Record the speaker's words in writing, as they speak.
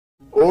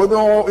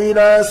ادْعُ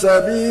إِلَىٰ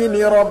سَبِيلِ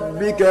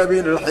رَبِّكَ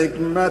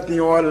بِالْحِكْمَةِ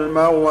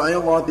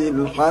وَالْمَوْعِظَةِ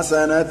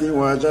الْحَسَنَةِ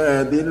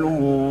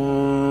وَجَادِلْهُم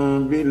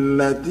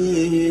بِالَّتِي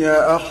هِيَ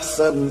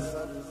أَحْسَنُ ۚ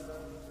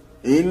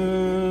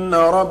إِنَّ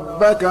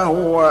رَبَّكَ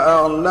هُوَ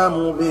أَعْلَمُ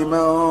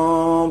بِمَن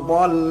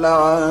ضَلَّ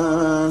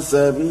عَن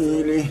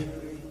سَبِيلِهِ.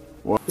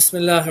 بسم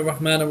الله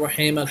الرحمن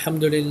الرحيم.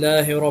 الحمد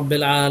لله رب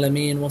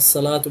العالمين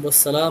والصلاة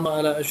والسلام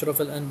على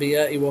أشرف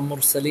الأنبياء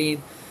والمرسلين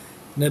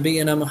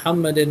نبينا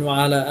محمد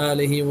وعلى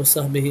آله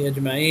وصحبه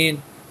أجمعين.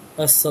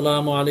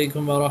 Assalamu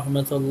alaikum wa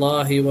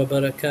rahmatullahi wa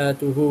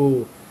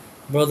barakatuhu.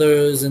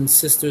 Brothers and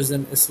sisters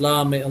in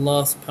Islam, may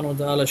Allah subhanahu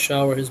wa ta'ala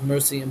shower His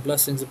mercy and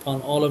blessings upon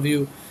all of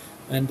you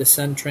and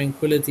descend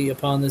tranquility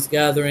upon this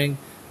gathering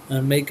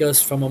and make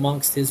us from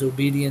amongst His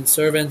obedient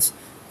servants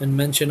and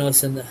mention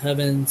us in the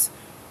heavens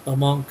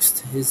amongst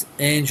His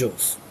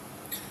angels.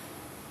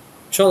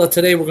 Inshallah,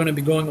 today we're going to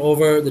be going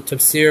over the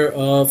tafsir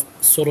of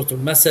Surah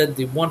Al-Masad,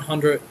 the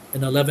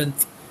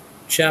 111th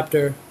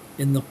chapter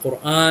in the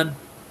Quran,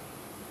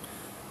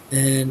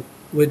 in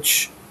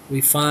which we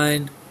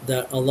find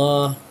that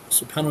Allah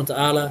subhanahu wa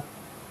ta'ala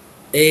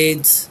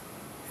aids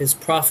His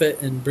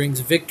Prophet and brings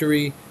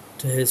victory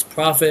to His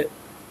Prophet,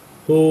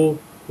 who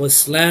was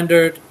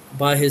slandered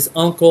by his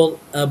uncle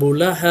Abu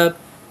Lahab,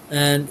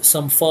 and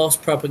some false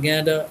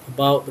propaganda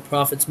about the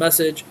Prophet's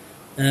message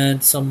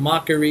and some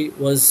mockery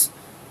was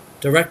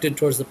directed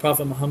towards the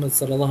Prophet Muhammad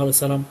sallallahu alaihi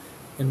wasallam,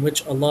 in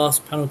which Allah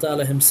subhanahu wa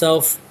ta'ala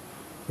Himself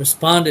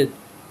responded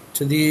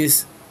to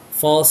these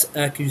false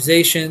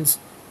accusations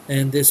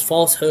and this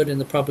falsehood and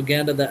the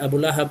propaganda that Abu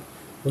Lahab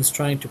was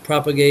trying to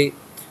propagate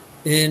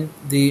in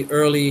the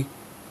early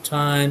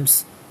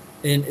times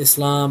in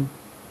Islam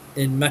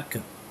in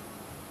Mecca.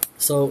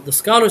 So the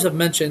scholars have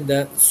mentioned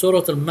that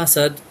Surah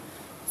Al-Masad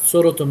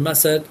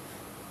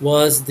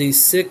was the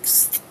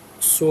 6th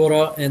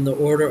surah in the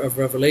order of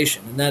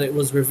revelation, and that it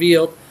was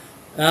revealed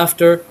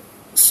after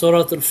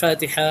Surah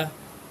Al-Fatiha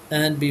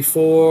and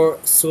before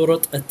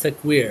Surah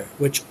Al-Takwir,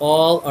 which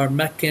all are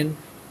Meccan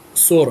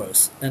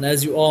surahs. And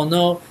as you all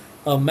know,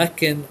 a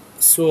Meccan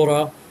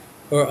surah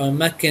or a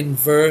Meccan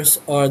verse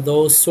are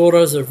those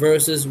surahs or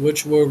verses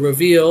which were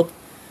revealed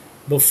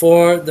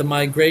before the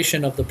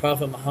migration of the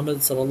Prophet Muhammad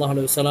sallallahu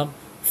alaihi wasallam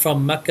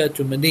from Mecca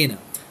to Medina.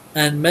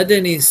 And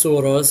Madani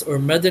surahs or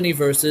Madani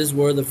verses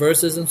were the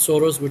verses and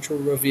surahs which were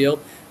revealed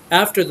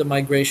after the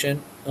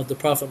migration of the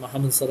Prophet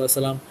Muhammad sallallahu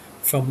alaihi wasallam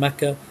from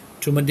Mecca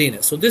to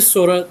Medina. So this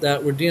surah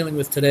that we're dealing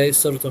with today,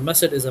 Surah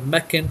Al-Masad, is a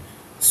Meccan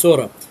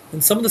surah.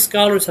 And some of the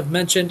scholars have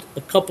mentioned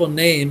a couple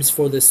names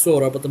for this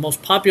surah, but the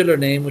most popular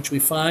name, which we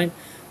find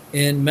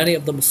in many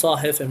of the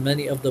Musahif and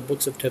many of the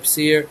books of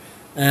tafsir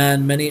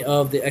and many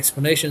of the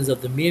explanations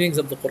of the meanings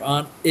of the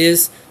Quran,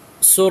 is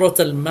Surah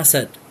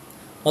Al-Masad.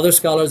 Other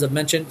scholars have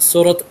mentioned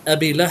Surah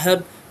Abi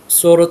Lahab,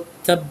 Surah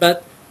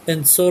Tabbat,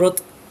 and Surah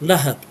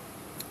Lahab.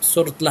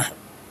 Surah Lahab.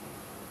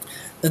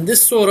 And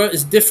this surah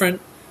is different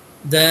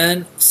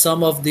than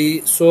some of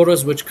the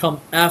surahs which come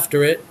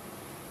after it,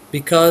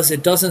 because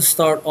it doesn't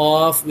start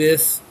off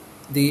with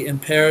the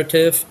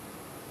imperative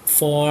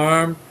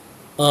form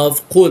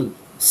of Qul,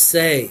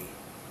 say,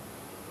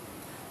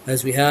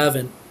 as we have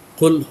in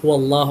Qul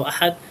huwallahu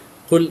ahad,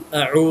 Qul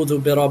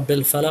a'udhu bi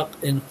rabbil falaq,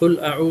 and Qul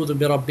a'udhu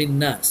bi rabbin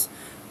nas.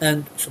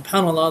 And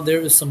subhanAllah, there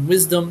is some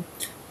wisdom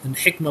and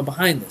hikmah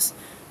behind this.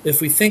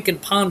 If we think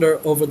and ponder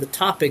over the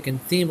topic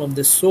and theme of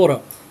this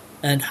surah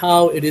and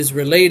how it is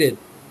related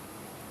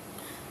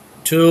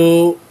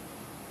to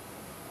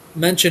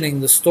mentioning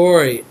the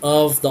story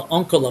of the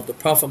uncle of the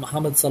Prophet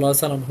Muhammad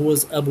ﷺ, who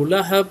was Abu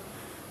Lahab,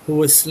 who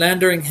was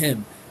slandering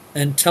him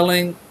and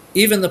telling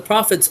even the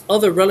Prophet's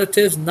other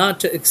relatives not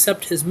to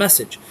accept his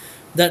message.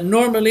 That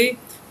normally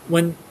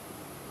when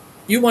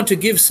you want to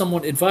give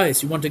someone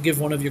advice, you want to give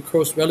one of your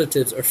close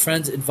relatives or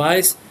friends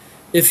advice,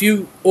 if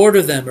you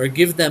order them or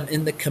give them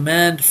in the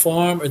command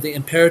form or the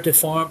imperative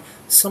form,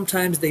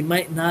 sometimes they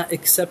might not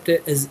accept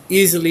it as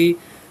easily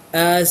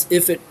as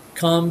if it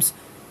comes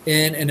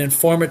in an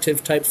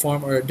informative type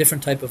form or a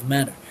different type of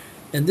manner.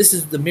 And this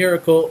is the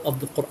miracle of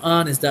the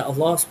Quran, is that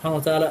Allah subhanahu wa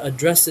ta'ala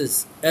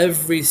addresses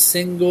every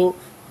single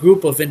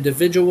group of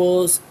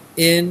individuals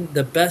in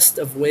the best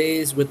of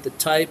ways with the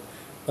type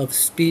of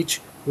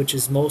speech which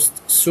is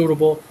most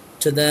suitable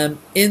to them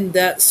in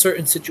that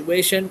certain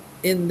situation,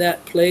 in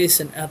that place,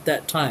 and at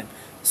that time.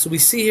 So we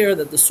see here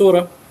that the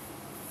surah,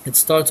 it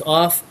starts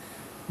off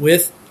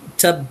with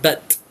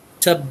Tabbat.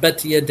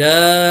 Tabbat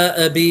yada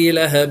abi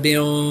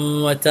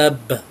lahabin wa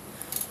tabb.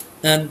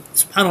 And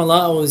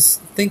subhanAllah, I was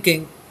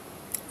thinking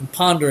and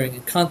pondering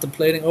and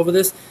contemplating over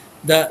this,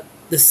 that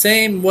the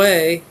same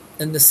way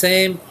and the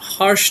same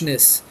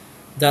harshness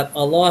that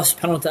Allah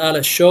subhanahu wa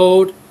ta'ala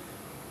showed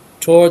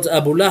towards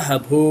Abu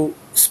Lahab, who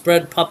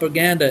spread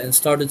propaganda and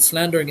started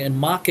slandering and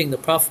mocking the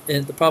Prophet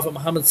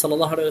Muhammad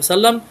sallallahu alaihi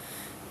wasallam,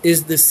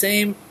 is the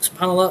same,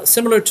 subhanAllah,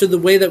 similar to the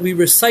way that we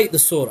recite the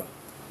surah,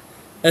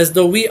 as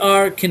though we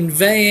are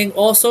conveying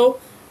also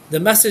the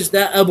message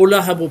that Abu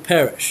Lahab will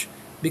perish.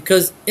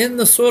 Because in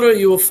the surah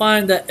you will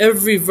find that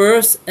every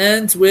verse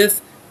ends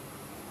with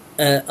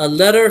a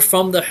letter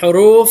from the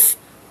huruf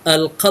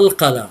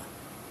al-qalqala.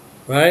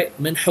 Right?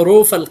 Min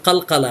huruf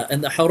al-qalqala.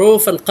 And the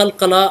huruf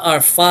al-qalqala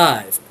are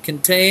 5,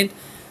 contained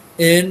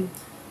in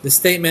the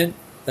statement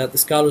that the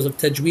scholars of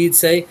Tajweed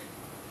say,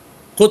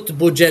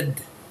 Qutbu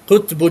Jad.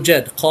 Qutbu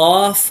Jad.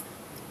 Qaf,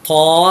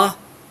 Ta,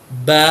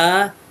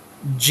 Ba,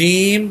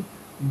 Jim,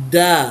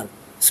 Dal.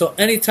 So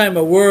anytime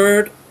a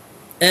word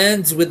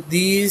ends with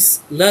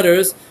these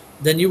letters,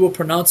 then you will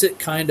pronounce it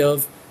kind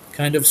of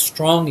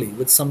strongly,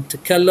 with some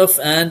takalluf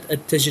and a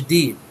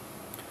tajdeed.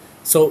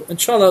 So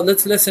inshallah,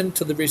 let's listen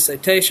to the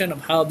recitation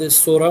of how this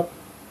surah,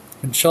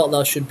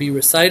 inshallah, should be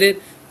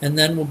recited, and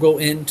then we'll go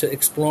into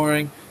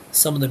exploring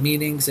some of the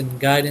meanings and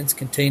guidance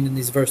contained in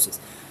these verses.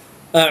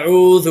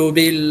 أعوذ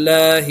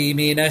بالله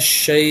من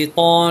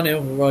الشيطان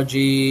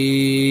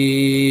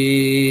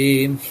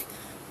الرجيم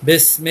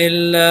بسم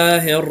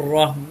الله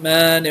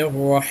الرحمن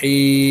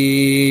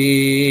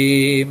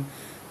الرحيم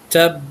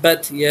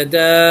تبت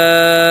يدا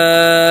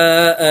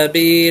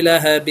أبي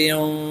لهب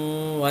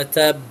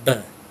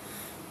وتب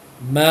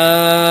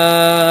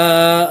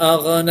ما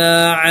أغنى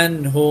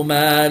عنه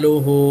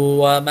ماله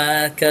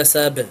وما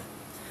كسب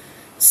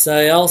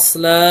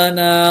سيصلى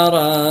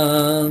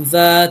نارا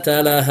ذات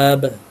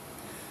لهب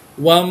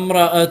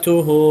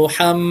وامرأته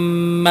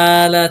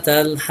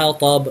حمالة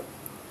الحطب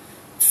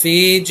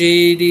في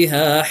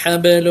جيدها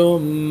حبل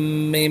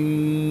من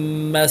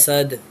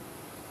مسد.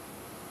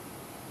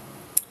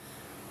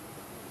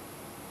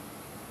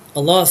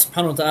 Allah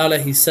subhanahu wa ta'ala,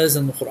 He says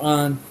in the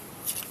Quran,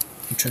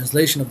 in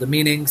translation of the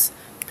meanings,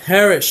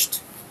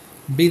 perished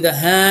be the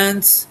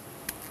hands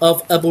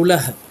of Abu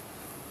Lahab.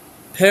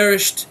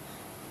 Perished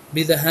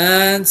be the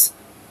hands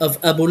of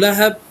Abu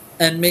Lahab,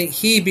 and may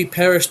he be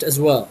perished as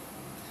well.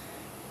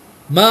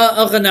 ما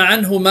أغنى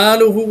عنه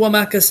ماله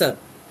وما كسب.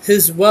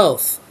 His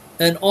wealth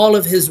and all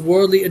of his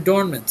worldly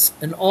adornments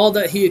and all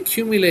that he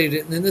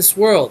accumulated in this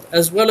world,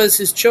 as well as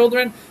his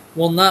children,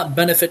 will not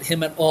benefit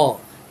him at all.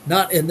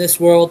 Not in this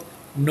world,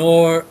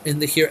 nor in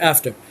the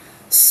hereafter.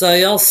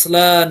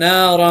 سيصلى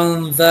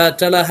نارا ذات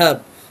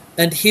لهب.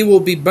 And he will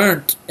be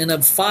burnt in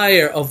a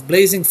fire of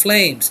blazing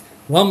flames.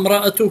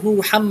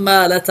 وامرأته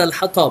حمالة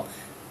الحطب.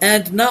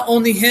 And not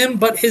only him,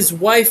 but his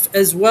wife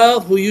as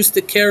well, who used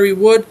to carry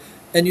wood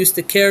and used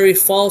to carry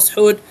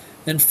falsehood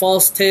and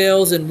false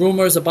tales and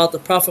rumors about the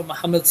Prophet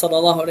Muhammad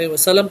sallallahu alaihi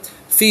wasallam.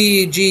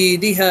 في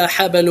جيدها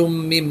حبل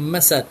من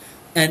مسد.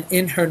 And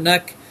in her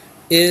neck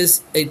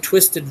is a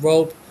twisted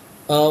rope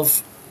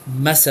of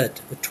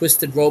masad, a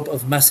twisted rope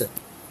of masad.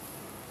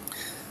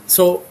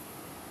 So,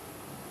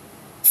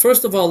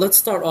 first of all, let's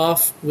start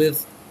off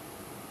with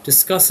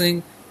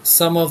discussing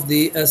some of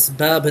the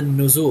asbab and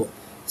nuzul,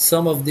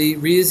 some of the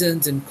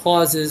reasons and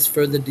causes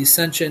for the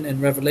descension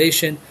and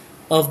revelation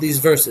of these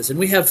verses. And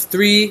we have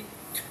three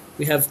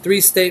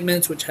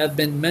statements which have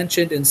been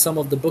mentioned in some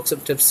of the books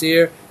of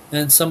tafsir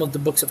and some of the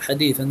books of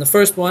hadith. And the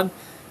first one,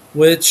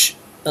 which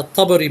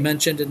At-Tabari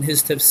mentioned in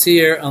his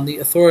tafsir on the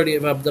authority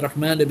of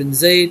Abdurrahman ibn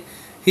Zayd,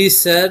 he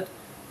said,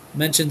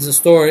 mentions a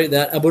story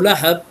that Abu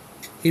Lahab,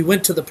 he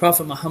went to the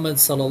Prophet Muhammad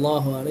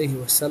sallallahu alaihi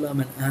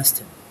wasallam and asked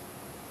him.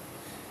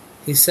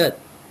 He said,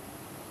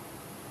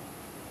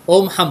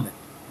 "O Muhammad,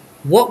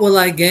 what will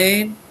I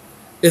gain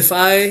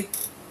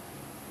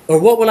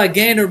what will I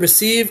gain or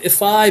receive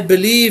if I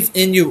believe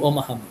in you, O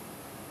Muhammad?"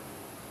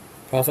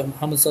 Prophet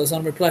Muhammad sallallahu alaihi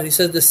wasallam replied, he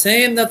said, "The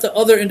same that the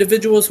other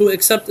individuals who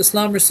accept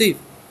Islam receive."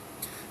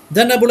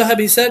 Then Abu Lahab,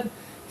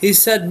 he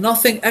said,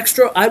 "Nothing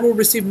extra, I will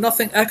receive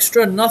nothing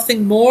extra,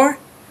 nothing more."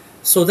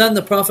 So then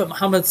the Prophet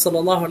Muhammad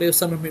sallallahu alaihi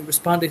wasallam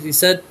responded, he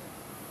said,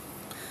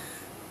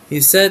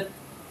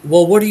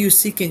 "Well, what are you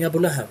seeking, Abu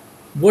Lahab?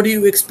 What are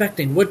you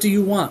expecting? What do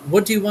you want?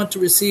 What do you want to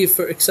receive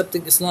for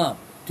accepting Islam?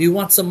 Do you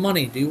want some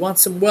money? Do you want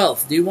some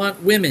wealth? Do you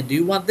want women? Do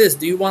you want this?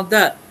 Do you want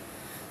that?"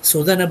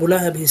 So then Abu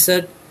Lahab, he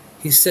said,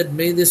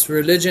 "May this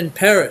religion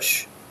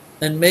perish,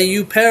 and may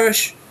you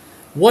perish.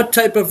 What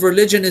type of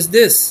religion is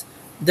this?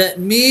 That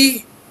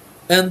me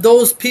and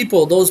those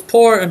people, those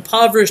poor,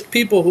 impoverished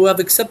people who have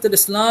accepted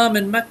Islam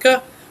in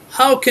Mecca,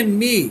 how can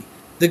me,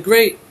 the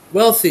great,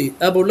 wealthy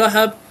Abu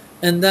Lahab,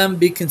 and them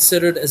be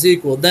considered as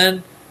equal?"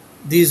 Then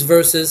these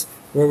verses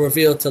were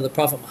revealed to the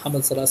Prophet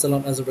Muhammad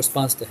ﷺ as a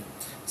response to him.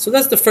 So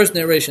that's the first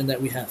narration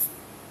that we have,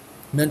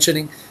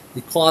 mentioning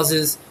the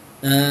causes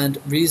and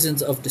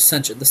reasons of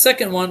dissension. The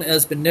second one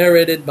has been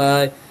narrated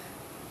by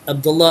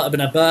Abdullah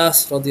ibn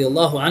Abbas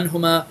radiallahu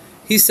anhuma.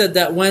 He said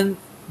that when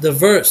the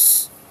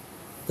verse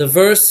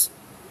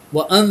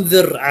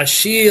وَأَنذِرْ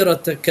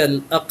عَشِيرَتَكَ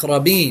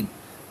الْأَقْرَبِينَ,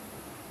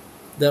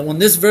 that when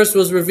this verse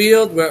was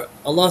revealed, where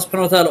Allah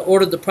subhanahu wa ta'ala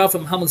ordered the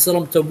Prophet Muhammad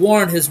ﷺ to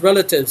warn his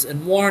relatives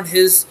and warn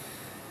his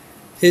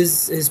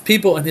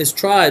people and his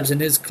tribes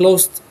and his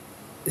close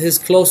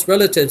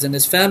relatives and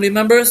his family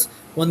members,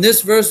 when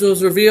this verse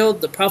was revealed,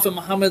 the Prophet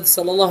Muhammad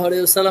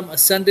ﷺ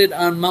ascended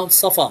on Mount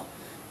Safa,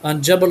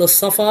 on Jabal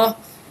al-Safa.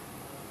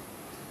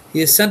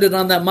 He ascended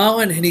on that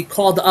mountain and he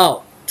called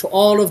out to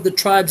all of the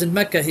tribes in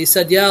Mecca. He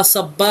said, "Ya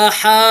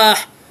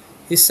Sabbaha."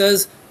 He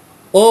says,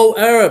 "O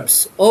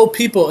Arabs, O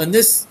people." And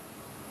this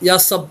Ya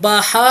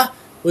Sabbaha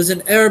was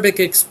an Arabic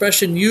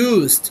expression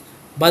used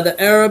by the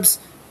Arabs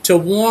to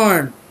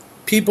warn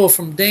people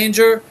from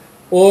danger,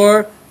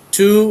 or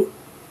to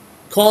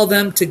call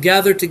them to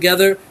gather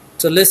together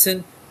to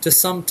listen to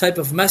some type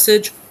of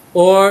message,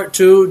 or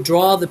to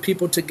draw the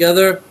people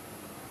together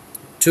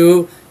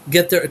to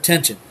get their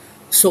attention.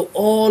 So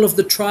all of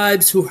the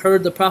tribes who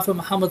heard the Prophet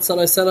Muhammad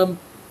ﷺ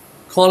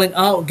calling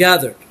out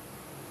gathered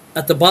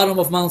at the bottom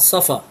of Mount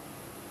Safa.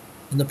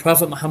 And the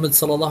Prophet Muhammad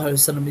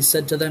ﷺ, he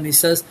said to them, he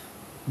says,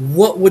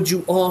 what would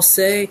you all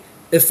say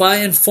if I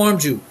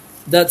informed you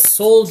that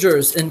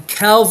soldiers and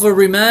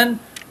cavalrymen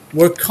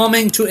were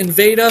coming to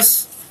invade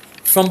us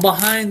from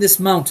behind this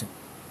mountain?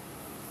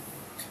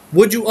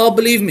 Would you all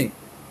believe me?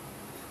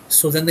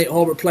 So then they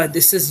all replied,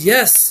 they says,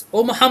 yes,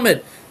 O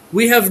Muhammad,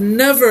 we have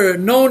never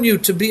known you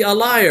to be a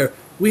liar.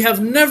 We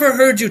have never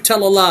heard you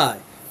tell a lie.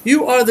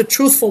 You are the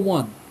truthful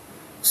one.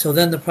 So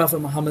then the Prophet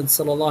Muhammad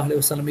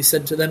ﷺ, he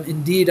said to them,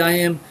 indeed I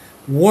am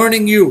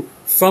warning you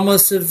from a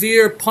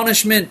severe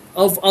punishment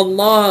of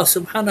Allah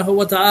subhanahu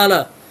wa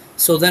ta'ala.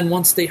 So then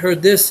once they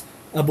heard this,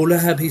 Abu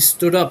Lahab, he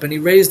stood up and he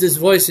raised his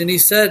voice and he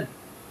said,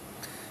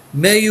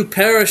 may you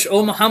perish,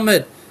 O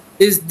Muhammad.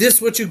 Is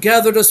this what you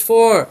gathered us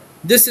for?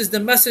 This is the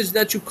message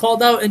that you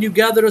called out and you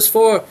gathered us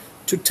for,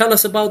 to tell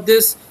us about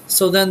this.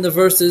 So then the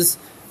verses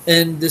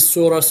in this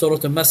surah, Surah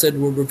Al-Masad,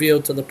 were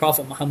revealed to the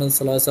Prophet Muhammad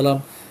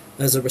ﷺ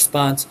as a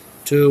response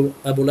to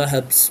Abu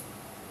Lahab's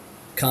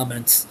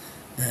comments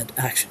and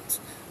actions.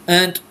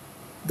 And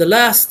the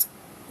last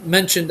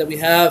mention that we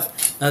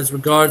have as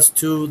regards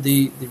to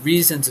the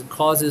reasons and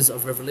causes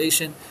of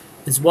revelation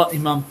is what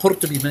Imam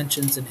Qurtubi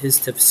mentions in his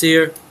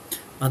tafsir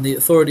on the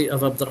authority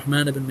of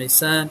Abdurrahman ibn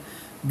Maysan,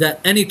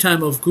 that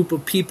anytime a group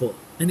of people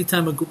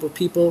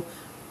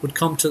would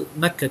come to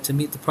Mecca to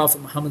meet the Prophet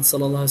Muhammad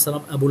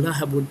ﷺ, Abu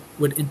Lahab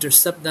would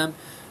intercept them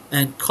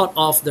and cut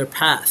off their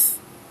path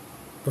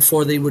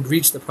before they would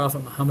reach the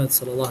Prophet Muhammad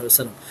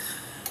ﷺ.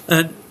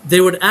 And they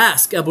would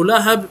ask Abu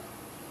Lahab,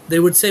 they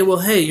would say, well,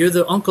 hey, you're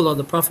the uncle of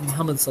the Prophet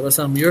Muhammad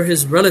ﷺ, you're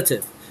his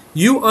relative,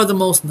 you are the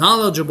most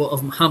knowledgeable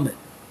of Muhammad,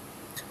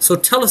 so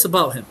tell us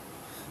about him.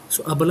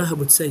 So Abu Lahab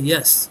would say,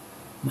 yes,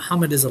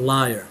 Muhammad is a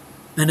liar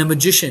and a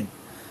magician.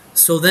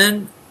 So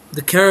then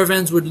the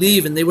caravans would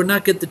leave and they would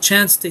not get the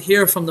chance to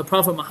hear from the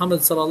Prophet Muhammad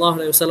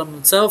ﷺ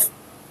himself.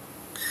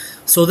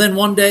 So then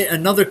one day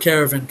another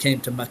caravan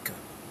came to Mecca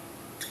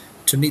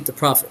to meet the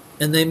Prophet,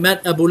 and they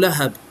met Abu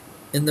Lahab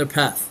in their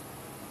path.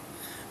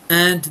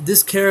 And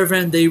this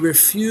caravan, they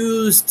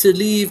refused to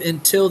leave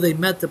until they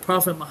met the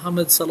Prophet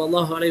Muhammad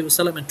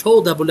ﷺ and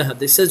told Abu Lahab,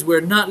 they says,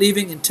 we're not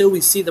leaving until we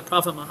see the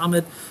Prophet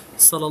Muhammad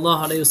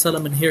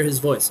ﷺ and hear his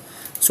voice.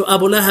 So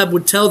Abu Lahab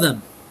would tell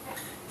them,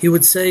 he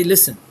would say,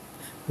 listen,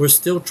 we're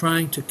still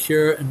trying to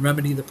cure and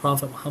remedy the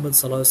Prophet Muhammad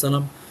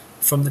ﷺ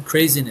from the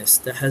craziness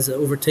that has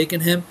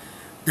overtaken him,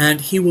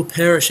 and he will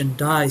perish and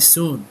die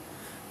soon,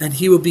 and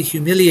he will be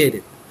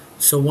humiliated.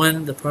 So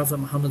when the Prophet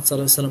Muhammad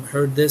ﷺ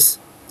heard this,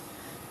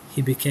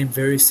 he became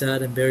very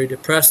sad and very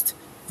depressed,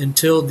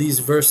 until these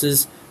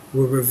verses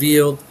were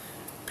revealed,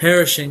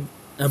 perishing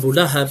Abu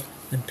Lahab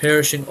and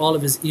perishing all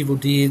of his evil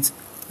deeds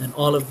and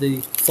all of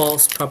the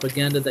false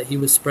propaganda that he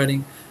was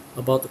spreading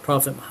about the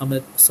Prophet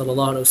Muhammad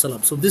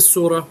ﷺ. So this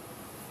surah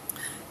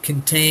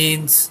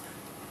contains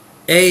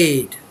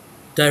aid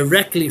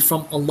directly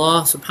from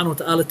Allah subhanahu wa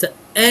ta'ala to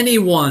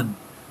anyone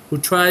who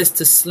tries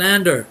to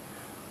slander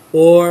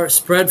or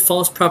spread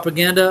false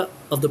propaganda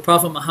of the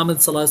Prophet Muhammad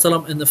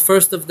ﷺ. And the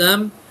first of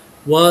them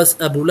was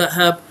Abu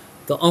Lahab,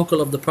 the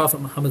uncle of the Prophet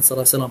Muhammad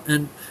ﷺ.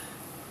 And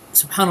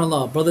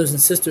subhanallah, brothers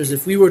and sisters,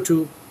 if we were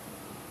to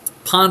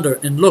ponder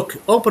and look,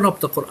 open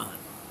up the Quran,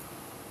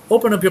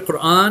 open up your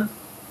Quran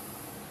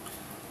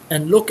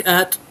and look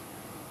at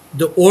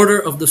the order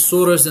of the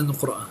surahs in the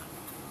Quran.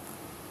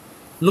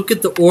 Look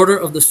at the order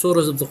of the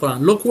surahs of the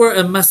Quran. Look where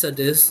Al-Masad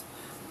is.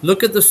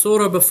 Look at the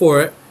surah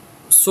before it,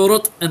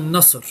 Surah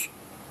Al-Nasr.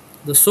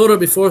 The surah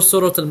before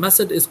Surah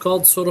Al-Masad is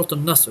called Surah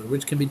Al-Nasr,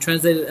 which can be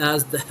translated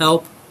as the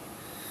help,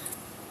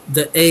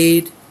 the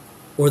aid,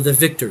 or the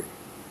victory.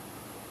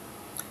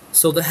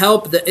 So the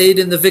help, the aid,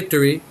 and the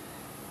victory,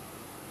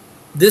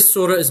 this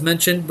surah is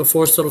mentioned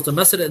before Surah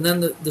Al-Masad, and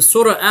then the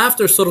surah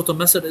after Surah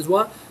Al-Masad is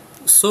what?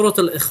 Surah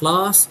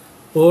Al-Ikhlas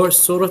or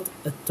Surah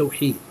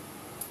Al-Tawheed.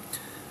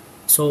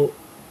 So,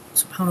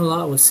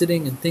 subhanAllah, I was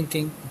sitting and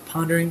thinking and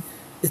pondering,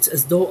 it's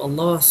as though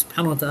Allah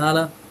subhanahu wa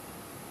ta'ala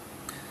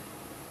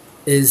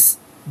is,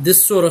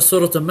 this surah,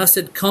 Surah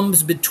Al-Masad,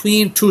 comes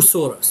between two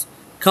surahs,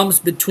 comes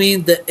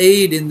between the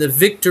aid and the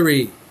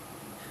victory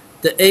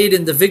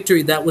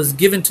that was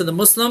given to the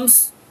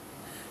Muslims,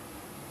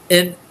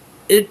 and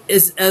it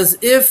is as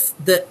if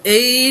the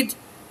aid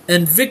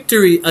and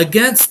victory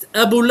against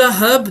Abu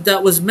Lahab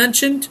that was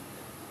mentioned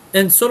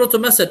in Surah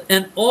Al-Masad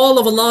and all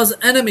of Allah's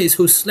enemies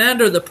who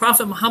slander the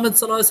Prophet Muhammad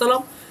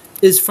ﷺ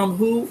is from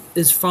who?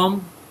 Is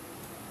from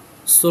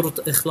Surah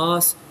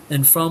Al-Ikhlas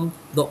and from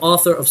the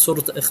author of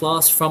Surah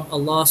Al-Ikhlas, from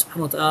Allah subhanahu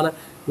wa ta'ala,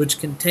 which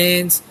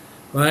contains,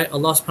 right,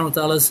 Allah subhanahu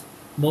wa ta'ala's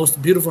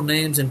most beautiful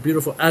names and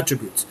beautiful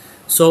attributes.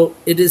 So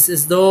it is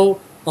as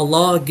though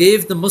Allah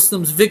gave the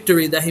Muslims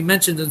victory that He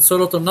mentioned in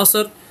Surah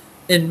Al-Nasr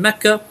in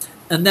Mecca,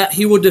 and that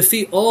he will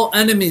defeat all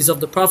enemies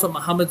of the Prophet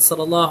Muhammad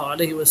sallallahu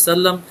alaihi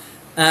wasallam,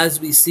 as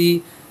we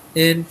see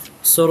in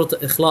Surah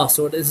Al-Ikhlas.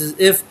 So it is as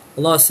if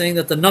Allah is saying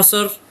that the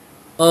nasr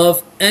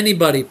of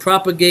anybody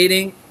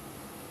propagating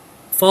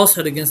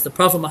falsehood against the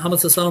Prophet Muhammad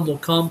sallallahu alaihi wasallam will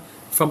come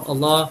from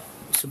Allah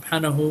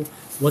subhanahu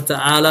wa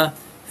ta'ala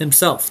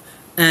himself.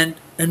 And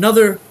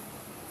another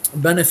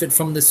benefit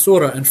from this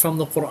surah and from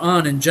the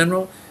Quran in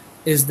general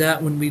is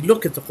that when we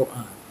look at the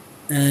Quran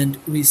and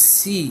we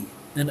see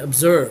and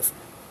observe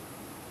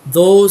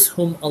those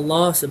whom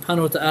Allah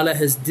subhanahu wa ta'ala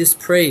has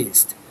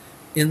dispraised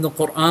in the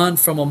Quran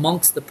from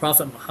amongst the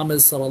Prophet Muhammad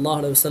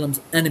sallallahu alaihi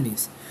wasallam's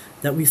enemies,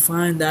 that we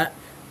find that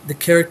the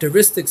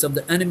characteristics of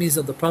the enemies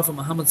of the Prophet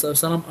Muhammad sallallahu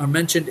alaihi wasallam are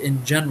mentioned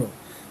in general,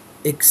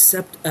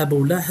 except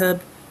Abu Lahab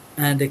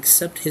and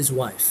except his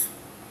wife.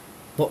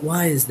 But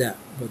why is that,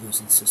 brothers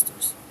and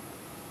sisters?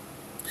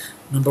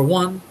 Number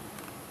one,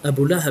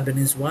 Abu Lahab and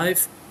his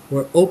wife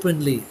were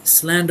openly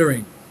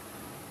slandering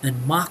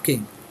and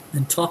mocking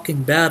and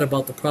talking bad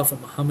about the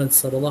Prophet Muhammad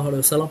sallallahu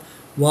alaihi wasallam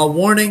while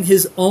warning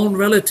his own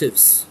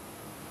relatives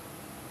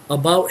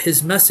about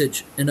his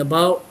message and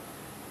about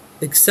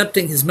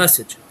accepting his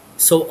message.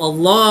 So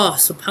Allah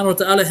subhanahu wa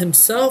ta'ala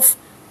himself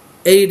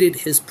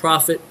aided his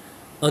prophet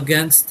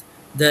against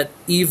that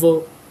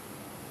evil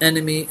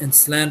enemy and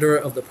slanderer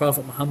of the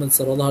Prophet Muhammad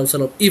sallallahu alaihi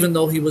wasallam, even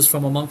though he was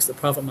from amongst the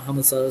Prophet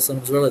Muhammad sallallahu alaihi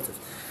wasallam's relatives.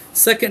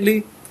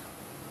 Secondly,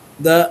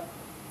 the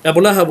Abu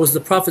Lahab was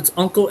the Prophet's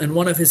uncle and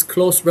one of his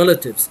close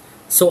relatives.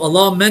 So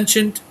Allah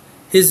mentioned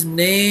his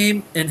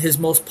name and his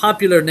most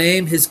popular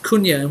name, his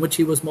kunya, in which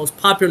he was most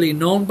popularly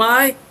known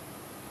by,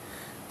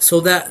 so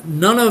that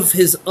none of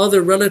his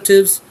other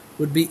relatives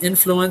would be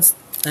influenced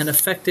and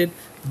affected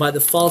by the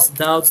false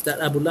doubts that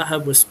Abu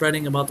Lahab was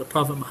spreading about the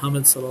Prophet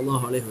Muhammad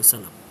sallallahu alaihi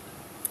wasallam.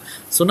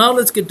 So now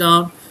let's get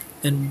down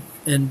and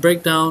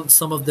break down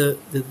some of the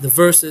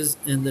verses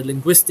and the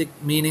linguistic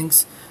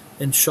meanings,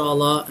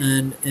 inshallah,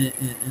 and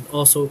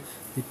also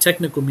the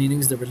technical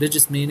meanings, the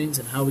religious meanings,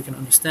 and how we can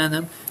understand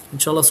them,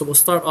 inshallah. So we'll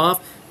start off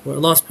where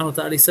Allah subhanahu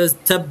wa ta'ala says,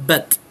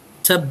 Tabbat,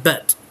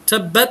 Tabbat,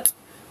 Tabbat.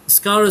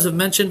 Scholars have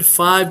mentioned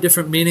 5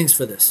 different meanings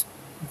for this,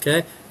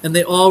 okay? And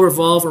they all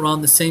revolve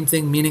around the same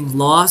thing, meaning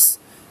loss,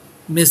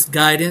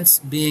 misguidance,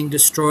 being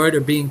destroyed,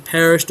 or being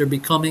perished, or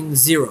becoming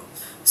zero.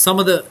 Some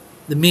of the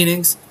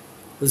meanings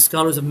the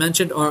scholars have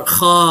mentioned are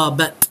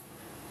khabat,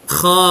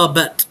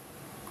 khabat,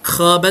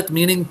 khabat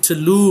meaning to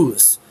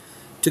lose,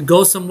 to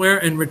go somewhere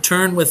and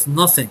return with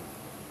nothing.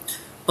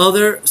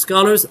 Other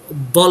scholars,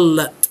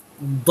 dallat,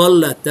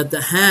 dallat, that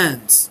the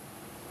hands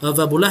of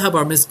Abu Lahab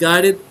are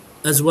misguided,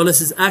 as well as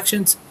his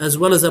actions, as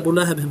well as Abu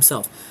Lahab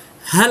himself.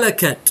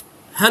 Halakat,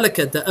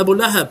 halakat, that Abu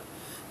Lahab,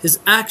 his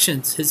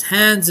actions, his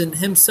hands, and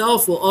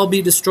himself will all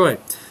be destroyed.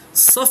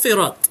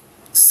 Safirat,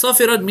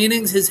 safirat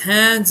meaning his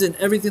hands and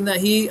everything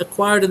that he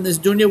acquired in this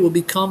dunya will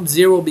become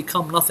zero, will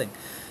become nothing.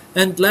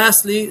 And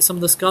lastly, some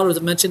of the scholars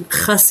have mentioned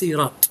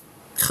khasirat.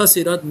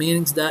 Khasirat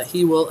means that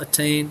he will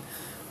attain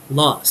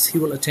loss. He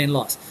will attain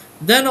loss.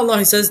 Then Allah,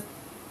 he says,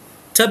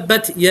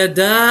 Tabbat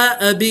yada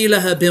abi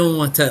lahabin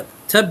wa tab.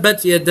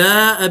 Tabbat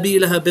yada abi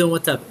lahabin wa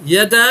tab.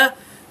 Yada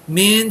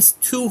means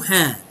 2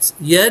 hands.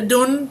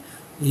 Yadun,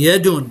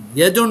 yadun.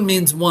 Yadun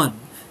means 1.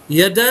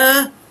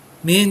 Yada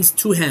means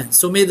 2 hands.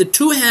 So may the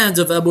 2 hands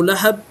of Abu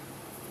Lahab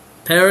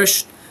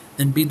perish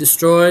and be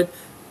destroyed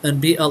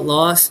and be at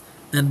loss,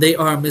 and they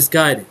are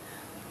misguided.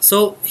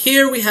 So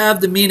here we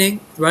have the meaning,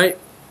 right?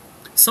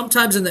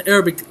 Sometimes in the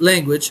Arabic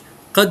language,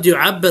 قد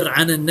يعبر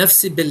عن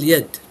النفس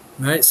باليد,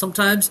 right?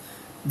 Sometimes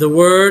the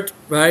word,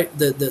 right,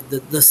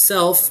 the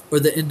self or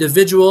the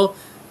individual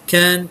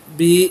can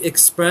be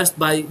expressed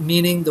by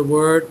meaning the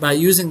word, by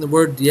using the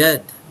word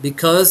yad.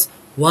 Because,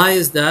 why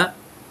is that?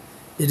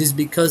 It is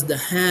because the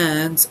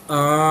hands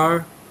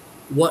are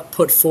what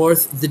put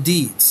forth the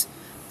deeds.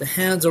 The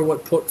hands are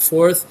what put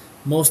forth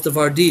most of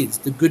our deeds,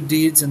 the good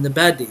deeds and the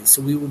bad deeds.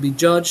 So we will be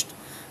judged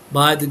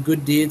by the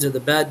good deeds or the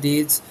bad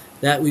deeds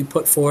that we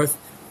put forth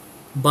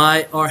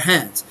by our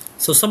hands.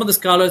 So some of the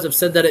scholars have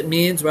said that it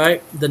means,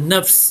 right, the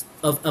nafs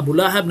of Abu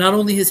Lahab, not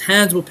only his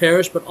hands will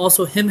perish, but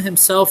also him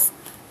himself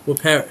will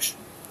perish.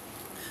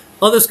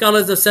 Other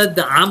scholars have said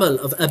the amal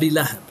of Abu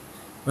Lahab,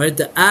 right,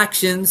 the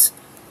actions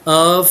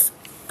of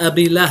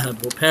Abu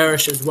Lahab will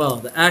perish as well.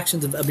 The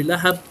actions of Abu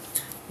Lahab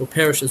will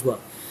perish as well.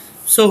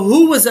 So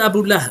who was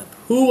Abu Lahab?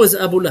 Who was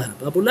Abu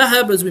Lahab? Abu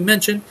Lahab, as we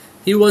mentioned,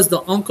 he was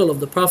the uncle of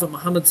the Prophet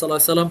Muhammad sallallahu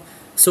alaihi wasallam.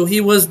 So he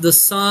was the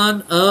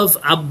son of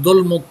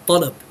Abdul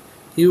Muttalib.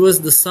 He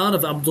was the son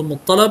of Abdul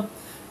Muttalib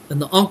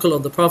and the uncle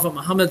of the Prophet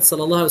Muhammad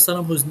sallallahu alaihi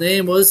wasallam, whose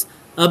name was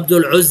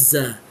Abdul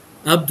Uzza.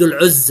 Abdul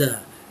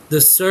Uzza, the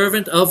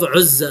servant of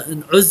Uzza.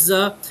 And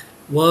Uzza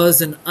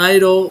was an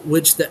idol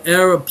which the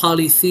Arab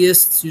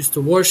polytheists used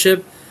to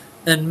worship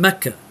in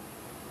Mecca.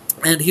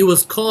 And he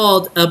was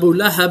called Abu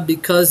Lahab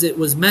because it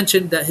was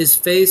mentioned that his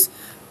face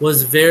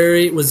was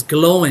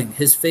glowing.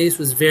 His face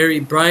was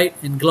very bright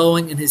and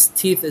glowing, and his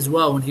teeth as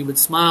well. When he would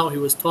smile, he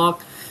would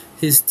talk,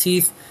 his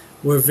teeth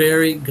were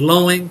very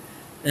glowing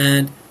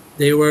and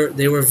they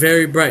were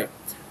very bright.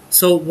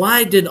 So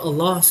why did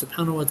Allah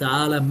subhanahu wa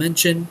ta'ala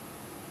mention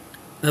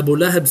Abu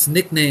Lahab's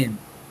nickname,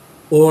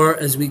 or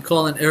as we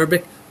call in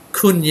Arabic,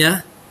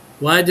 kunya?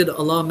 Why did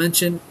Allah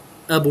mention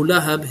Abu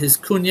Lahab, his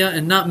kunya,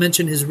 and not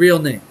mention his real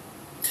name?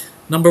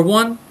 Number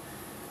one,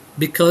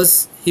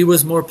 because he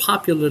was more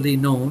popularly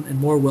known and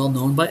more well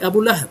known by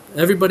Abu Lahab.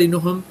 Everybody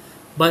knew him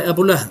by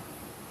Abu Lahab.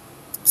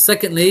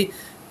 Secondly,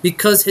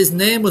 because his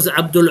name was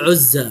Abdul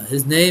Uzza.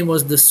 His name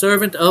was the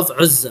servant of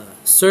Uzza,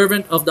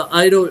 servant of the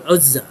idol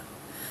Uzza.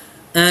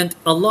 And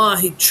Allah,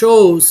 He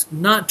chose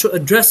not to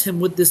address him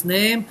with this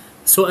name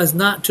so as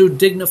not to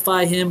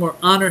dignify him or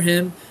honor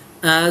him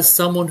as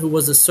someone who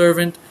was a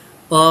servant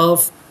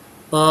of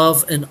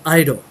an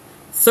idol.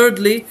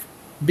 Thirdly,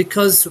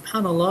 because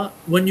subhanAllah,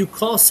 when you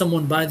call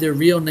someone by their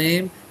real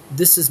name,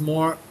 this is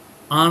more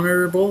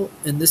honorable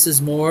and this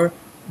is more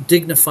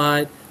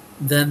dignified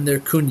than their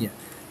kunya.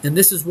 And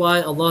this is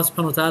why Allah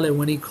subhanahu wa ta'ala,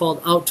 when He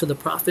called out to the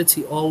prophets,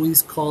 He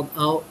always called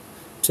out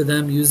to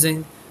them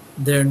using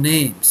their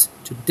names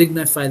to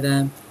dignify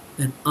them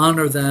and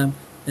honor them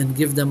and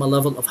give them a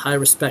level of high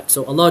respect.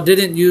 So Allah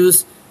didn't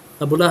use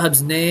Abu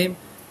Lahab's name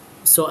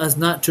so as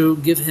not to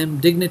give him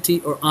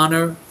dignity or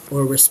honor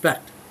or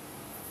respect.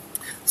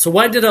 So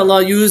why did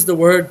Allah use the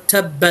word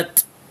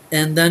tabbat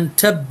and then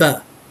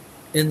tabba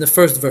in the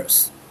first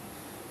verse?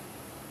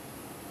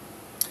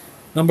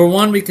 Number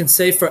one, we can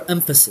say for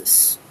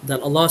emphasis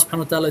that Allah subhanahu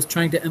wa ta'ala is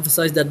trying to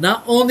emphasize that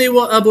not only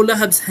will Abu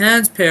Lahab's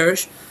hands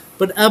perish,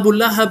 but Abu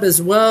Lahab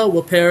as well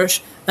will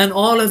perish, and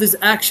all of his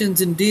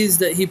actions and deeds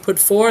that he put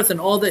forth and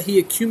all that he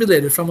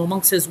accumulated from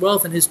amongst his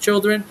wealth and his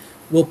children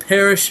will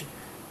perish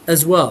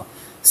as well.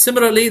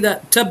 Similarly,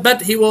 that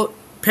tabbat, he will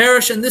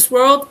perish in this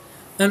world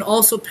and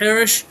also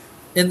perish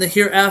in the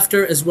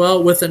hereafter as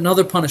well with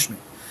another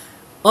punishment.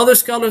 Other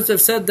scholars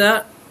have said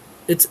that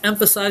it's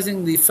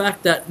emphasizing the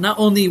fact that not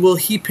only will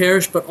he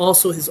perish, but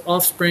also his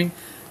offspring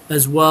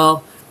as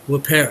well will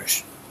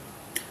perish.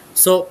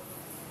 So,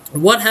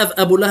 what have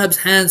Abu Lahab's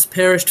hands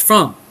perished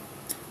from?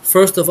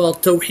 First of all,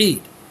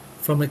 Tawheed,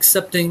 from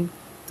accepting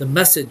the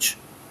message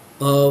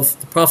of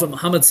the Prophet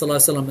Muhammad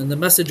ﷺ and the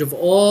message of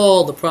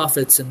all the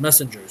prophets and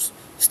messengers,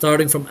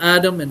 starting from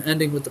Adam and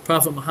ending with the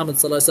Prophet Muhammad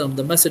ﷺ,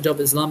 the message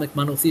of Islamic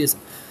monotheism.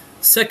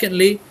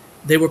 Secondly,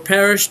 they were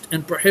perished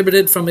and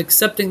prohibited from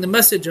accepting the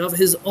message of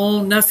his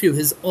own nephew,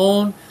 his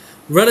own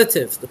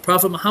relative, the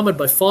Prophet Muhammad,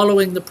 by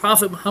following the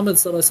Prophet Muhammad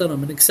ﷺ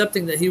and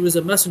accepting that he was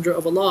a messenger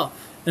of Allah.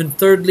 And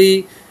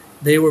thirdly,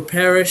 they were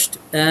perished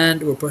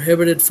and were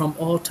prohibited from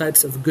all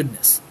types of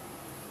goodness.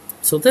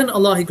 So then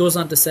Allah, He goes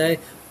on to say,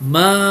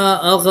 مَا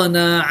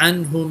أَغْنَى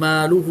عَنْهُ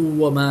مَالُهُ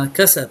وَمَا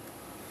كَسَبْ.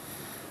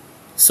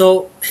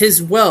 So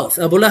his wealth,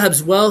 Abu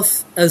Lahab's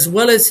wealth, as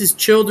well as his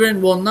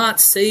children, will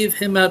not save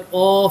him at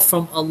all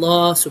from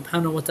Allah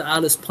subhanahu wa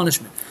ta'ala's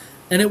punishment.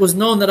 And it was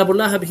known that Abu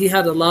Lahab, he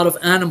had a lot of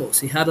animals,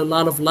 he had a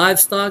lot of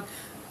livestock,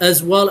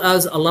 as well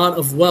as a lot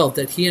of wealth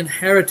that he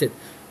inherited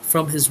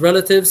from his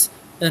relatives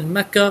in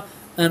Mecca,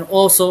 and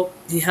also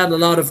he had a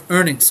lot of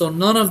earnings. So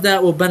none of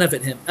that will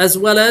benefit him. As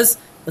well as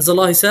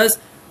Allah, He says,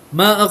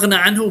 مَا أَغْنَى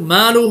عَنْهُ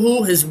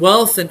مَالُهُ, his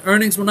wealth and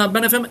earnings will not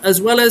benefit him,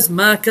 as well as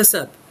مَا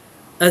كَسَبْ,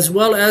 as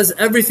well as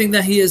everything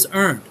that he has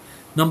earned.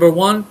 Number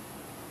one,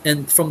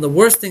 and from the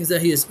worst things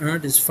that he has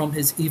earned is from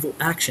his evil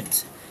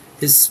actions,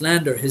 his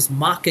slander, his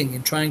mocking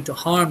and trying to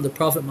harm the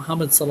Prophet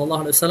Muhammad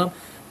ﷺ,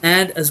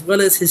 and as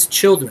well as his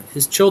children.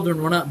 His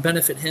children will not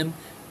benefit him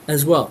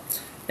as well.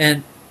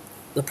 And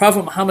the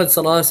Prophet Muhammad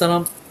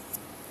ﷺ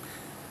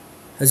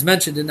has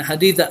mentioned in the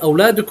hadith that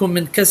أَوْلَادُكُم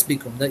مِّن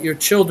كَسْبِكُم, that your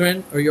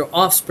children or your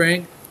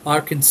offspring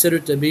are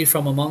considered to be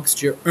from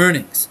amongst your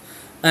earnings.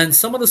 And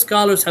some of the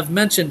scholars have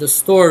mentioned a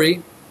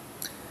story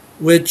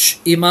which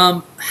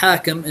Imam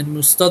Hakim in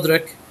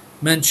Mustadrak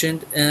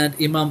mentioned, and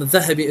Imam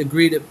Dhahabi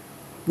agreed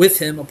with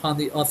him upon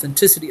the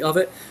authenticity of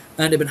it,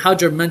 and Ibn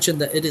Hajar mentioned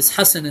that it is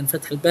Hasan in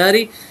Fath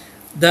al-Bari,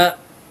 that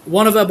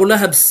one of Abu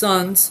Lahab's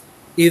sons,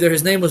 either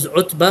his name was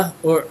Utbah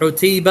or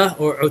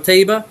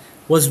Utaybah,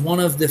 was one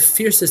of the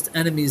fiercest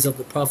enemies of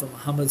the Prophet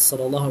Muhammad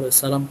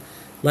ﷺ,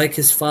 like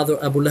his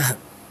father Abu Lahab.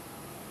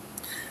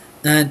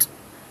 And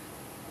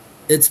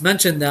it's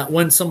mentioned that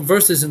when some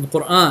verses in the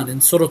Quran, in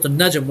Surah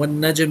Al-Najm,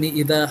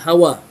 وَالنَّجْمِ إِذَا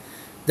هَوَى,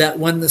 that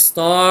when the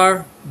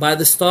star, by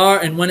the star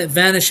and when it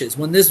vanishes,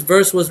 when this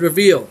verse was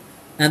revealed,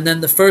 and then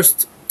the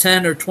first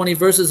 10 or 20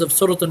 verses of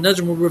Surah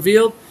Al-Najm were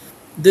revealed,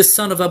 this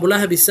son of Abu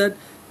Lahab, he said,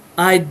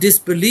 I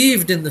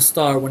disbelieved in the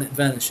star when it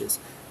vanishes.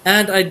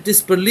 And I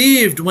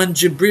disbelieved when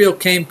Jibreel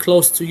came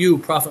close to you,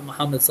 Prophet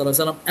Muhammad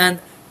ﷺ, and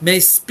may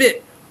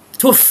spit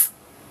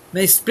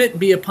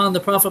be upon the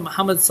Prophet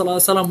Muhammad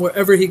ﷺ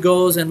wherever he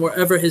goes and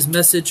wherever his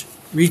message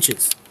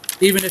reaches,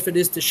 even if it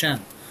is to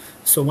Sham.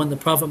 So when the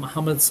Prophet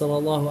Muhammad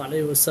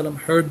ﷺ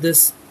heard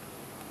this,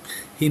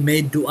 he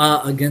made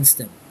dua against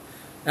him,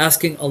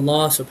 asking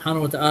Allah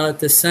subhanahu wa ta'ala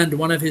to send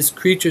one of his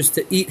creatures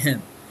to eat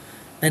him.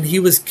 And he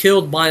was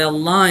killed by a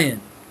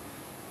lion,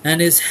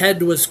 and his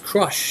head was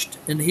crushed,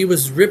 and he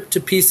was ripped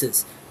to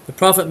pieces. The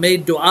Prophet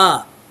made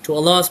dua to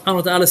Allah subhanahu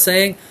wa ta'ala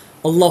saying,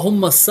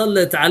 Allahumma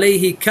sallit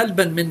alayhi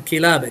kalban min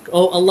kilabik.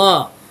 Oh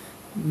Allah,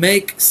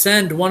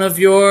 send one of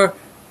your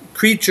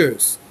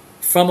creatures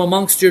from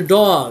amongst your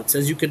dogs,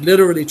 as you could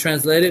literally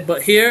translate it.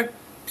 But here,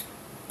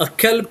 a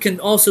kalb can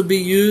also be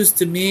used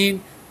to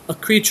mean a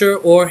creature,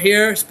 or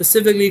here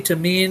specifically to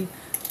mean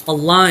a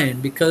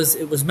lion, because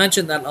it was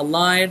mentioned that a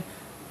lion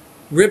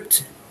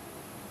ripped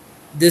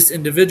this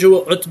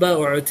individual, Utbah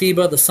or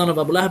Utiba, the son of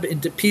Abu Lahab,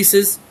 into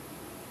pieces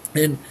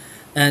and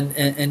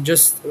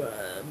just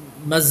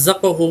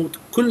mazzaqahu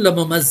kulla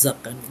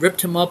mumazzaq, and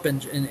ripped him up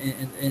and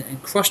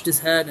crushed his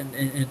head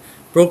and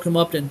broke him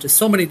up into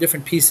so many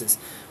different pieces,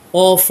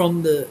 all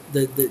from the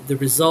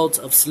results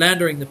of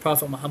slandering the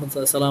Prophet Muhammad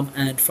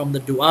and from the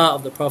dua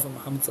of the Prophet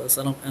Muhammad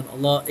and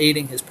Allah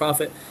aiding his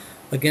Prophet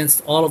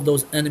against all of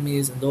those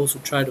enemies and those who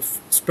try to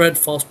spread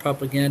false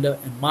propaganda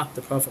and mock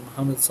the Prophet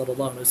Muhammad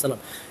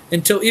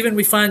until even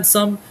we find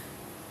some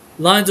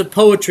lines of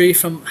poetry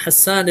from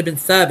Hassan ibn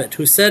Thabit,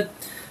 who said,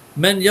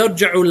 "Man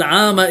yarja'u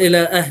al-'ama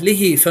ila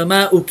ahlihi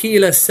fama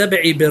ukila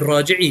as-sab'i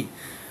bir-raji'i,"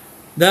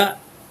 that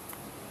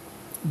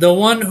the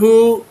one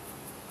who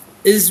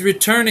is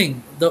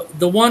returning,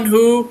 the one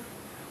who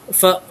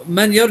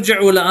man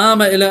yarja'u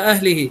al-'ama ila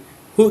ahlihi,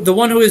 the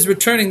one who is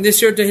returning this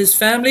year to his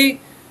family,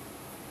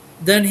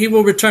 then he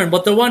will return.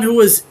 But the one who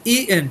was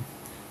eaten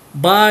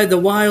by the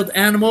wild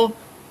animal,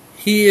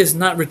 he is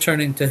not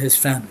returning to his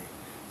family.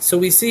 So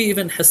we see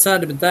even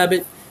Hassan ibn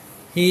Thabit,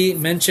 he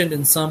mentioned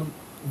in some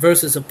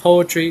verses of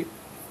poetry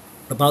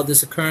about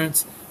this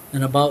occurrence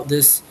and about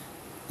this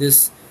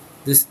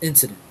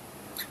incident.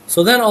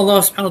 So then Allah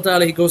subhanahu wa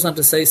ta'ala, he goes on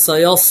to say,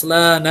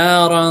 "Sayasla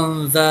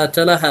naran dhat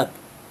lahab,"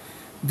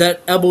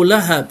 that Abu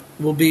Lahab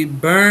will be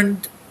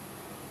burned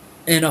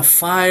in a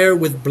fire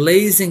with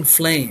blazing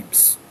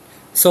flames.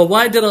 So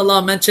why did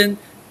Allah mention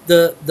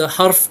the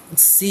harf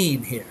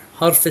seen here?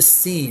 Harf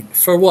seen.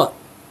 For what?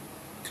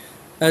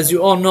 As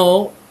you all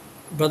know,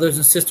 brothers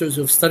and sisters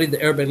who have studied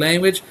the Arabic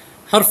language,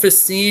 harf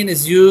seen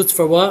is used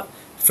for what?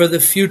 For the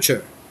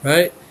future,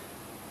 right?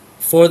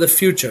 For the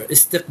future.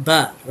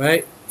 Istiqbal,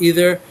 right?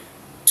 Either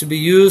to be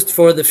used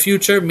for the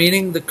future,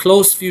 meaning the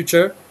close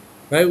future,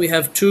 right? We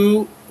have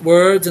two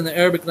words in the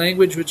Arabic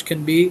language which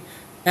can be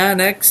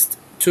annexed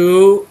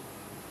to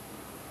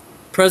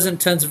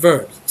present tense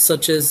verbs,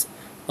 such as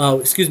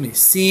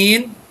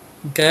seen,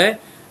 okay,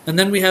 and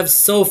then we have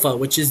sofa,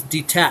 which is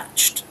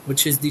detached,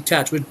 which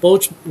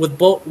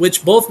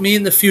both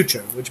mean the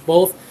future,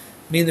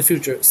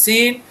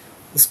 Seen,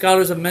 the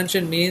scholars have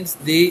mentioned, means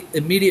the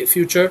immediate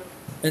future,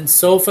 and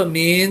sofa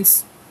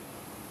means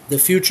the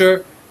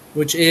future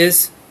which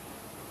is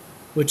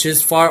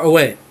far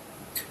away.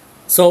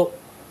 So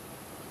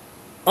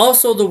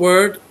also the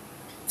word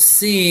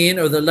seen,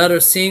 or the letter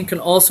seen, can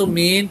also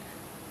mean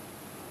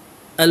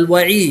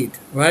al-wa'id,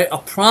 right? A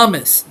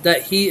promise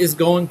that he is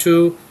going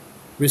to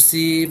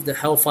receive the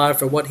hellfire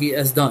for what he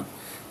has done.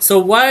 So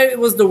why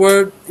was the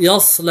word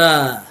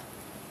yasla?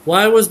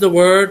 Why was the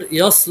word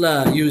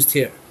yasla used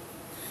here?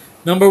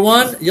 Number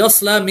one,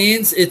 yasla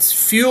means it's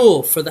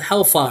fuel for the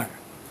hellfire,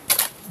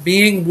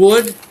 being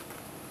wood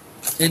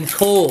and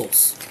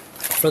coals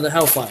for the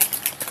hellfire.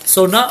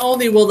 So not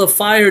only will the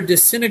fire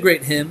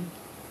disintegrate him,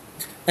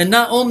 and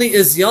not only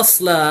is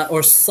yasla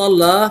or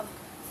salla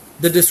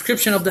the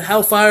description of the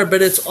hellfire,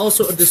 but it's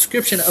also a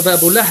description of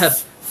Abu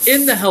Lahab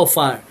in the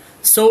hellfire.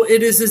 So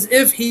it is as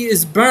if he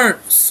is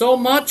burnt so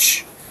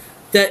much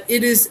that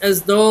it is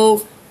as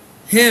though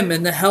him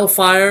and the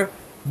hellfire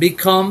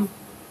become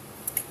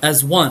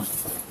as one.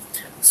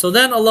 So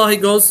then Allah, he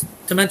goes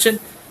to mention,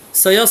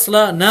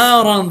 "Sayasla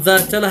naran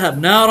dhat lahab."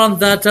 Naran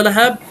dhat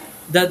lahab,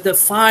 that the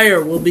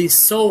fire will be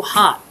so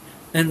hot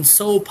and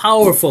so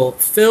powerful,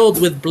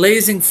 filled with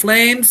blazing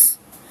flames.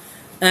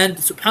 And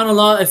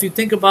subhanAllah, if you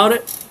think about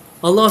it,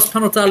 Allah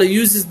subhanahu wa ta'ala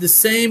uses the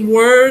same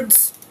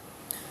words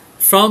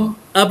from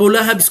Abu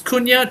Lahab's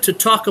kunya to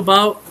talk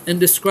about and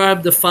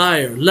describe the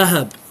fire,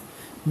 Lahab,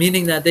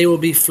 meaning that they will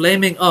be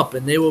flaming up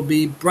and they will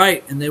be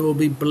bright and they will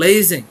be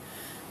blazing,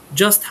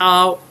 just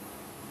how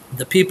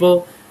the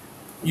people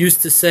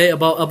used to say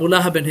about Abu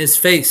Lahab and his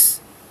face.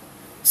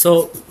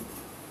 So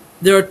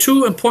there are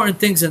two important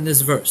things in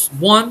this verse.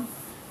 One,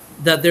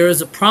 that there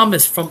is a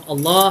promise from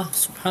Allah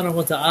subhanahu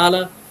wa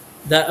ta'ala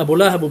that Abu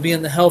Lahab will be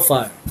in the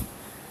hellfire.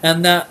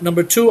 And that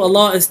number two,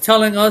 Allah is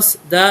telling us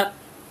that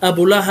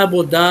Abu Lahab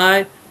will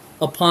die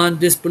upon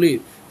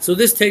disbelief. So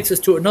this takes us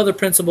to another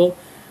principle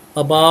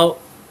about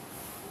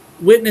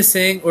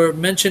witnessing or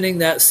mentioning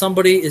that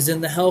somebody is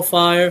in the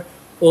hellfire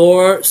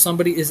or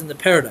somebody is in the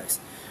paradise.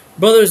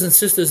 Brothers and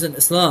sisters in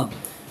Islam,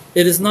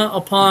 it is not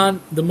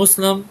upon the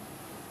Muslim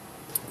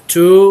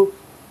to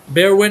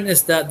bear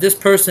witness that this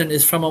person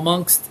is from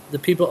amongst the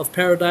people of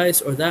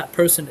paradise or that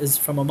person is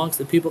from amongst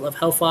the people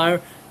of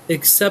hellfire,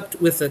 except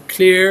with a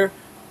clear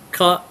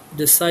cut,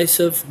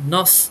 decisive,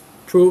 nas,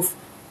 proof,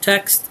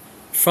 text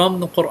from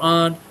the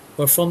Quran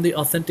or from the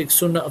authentic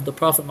Sunnah of the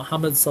Prophet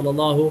Muhammad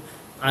sallallahu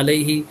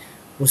alaihi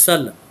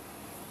wasallam.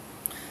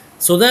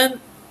 So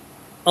then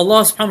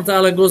Allah subhanahu wa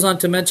ta'ala goes on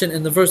to mention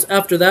in the verse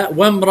after that,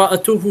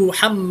 وَامْرَأَتُهُ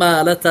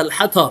حَمَّالَةَ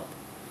الْحَطَبِ,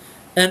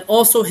 and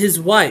also his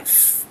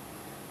wife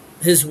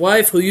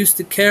who used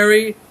to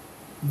carry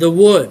the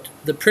wood,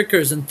 the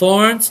prickers and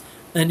thorns,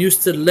 and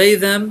used to lay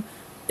them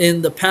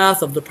in the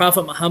path of the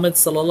Prophet Muhammad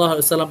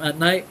ﷺ at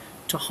night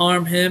to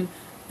harm him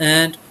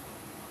and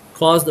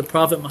cause the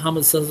Prophet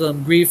Muhammad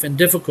ﷺ grief and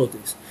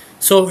difficulties.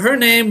 So her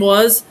name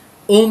was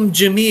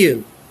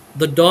Jamil,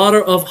 the daughter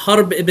of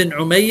Harb ibn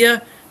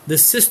Umayyah, the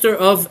sister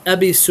of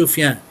Abi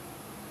Sufyan.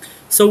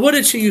 So what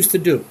did she used to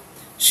do?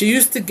 She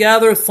used to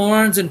gather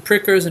thorns and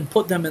prickers and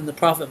put them in the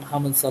Prophet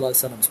Muhammad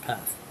ﷺ's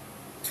path.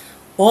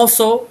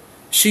 Also,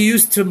 she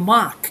used to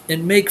mock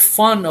and make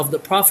fun of the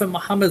Prophet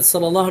Muhammad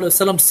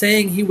ﷺ,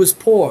 saying he was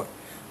poor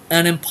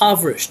and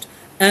impoverished,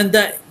 and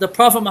that the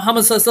Prophet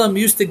Muhammad ﷺ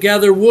used to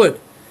gather wood.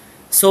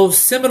 So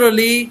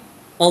similarly,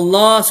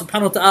 Allah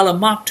subhanahu wa ta'ala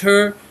mocked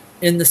her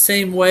in the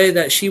same way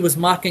that she was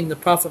mocking the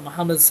Prophet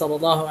Muhammad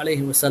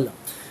ﷺ.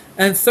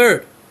 And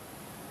third,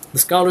 the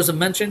scholars have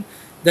mentioned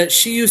that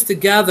she used to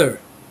gather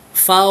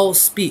foul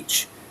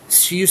speech.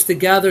 She used to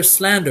gather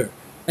slander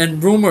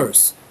and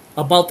rumors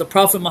about the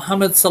Prophet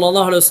Muhammad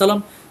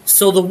ﷺ.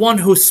 So the one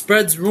who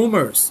spreads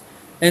rumors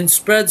and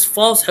spreads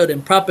falsehood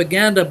and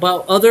propaganda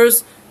about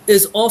others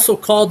is also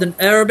called in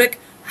Arabic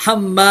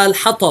Hammal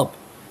Hatab,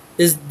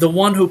 is the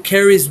one who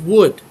carries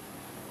wood,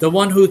 the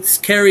one who's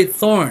carried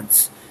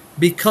thorns,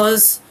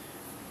 because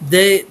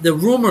the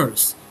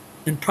rumors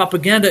and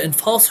propaganda and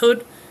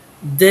falsehood,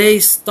 they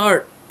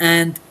start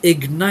and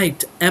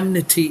ignite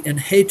enmity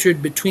and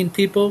hatred between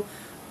people,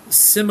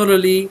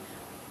 similarly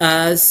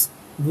as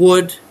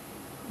wood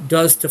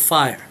does to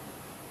fire.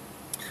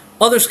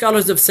 Other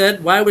scholars have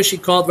said, why was she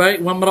called, right,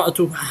 وَامْرَأَةُ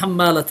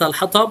حَمَّالَةَ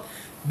الْحَطَبِ?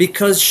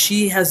 Because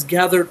she has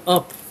gathered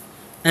up,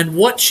 and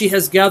what she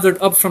has gathered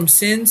up from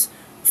sins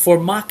for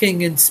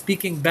mocking and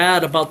speaking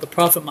bad about the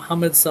Prophet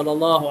Muhammad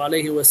sallallahu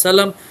alaihi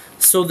wasallam.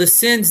 So the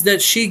sins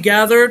that she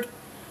gathered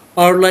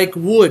are like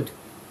wood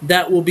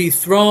that will be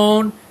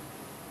thrown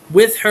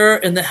with her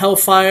in the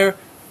hellfire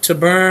to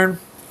burn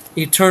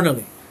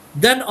eternally.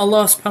 Then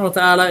Allah subhanahu wa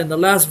ta'ala in the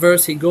last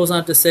verse, He goes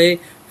on to say,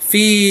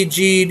 في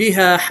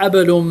جيدها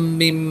حبل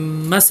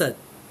من مسد,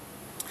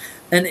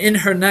 and in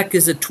her neck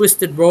is a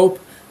twisted rope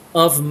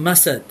of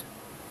masad.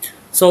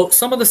 So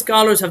some of the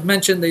scholars have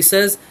mentioned, they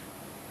said,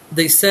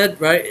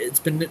 right, it's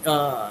been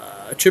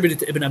attributed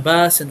to Ibn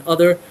Abbas and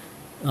other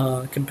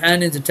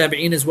companions and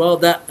tabi'een as well,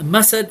 that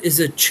masad is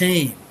a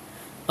chain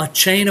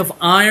of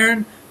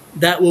iron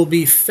that will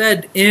be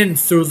fed in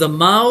through the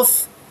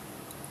mouth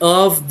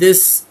of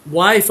this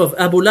wife of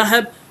Abu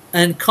Lahab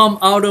and come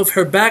out of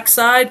her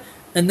backside,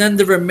 and then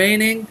the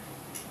remaining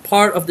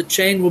part of the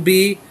chain will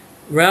be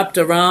wrapped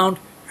around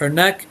her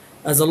neck,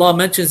 as Allah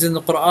mentions in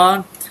the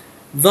Quran,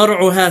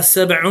 ذَرْعُهَا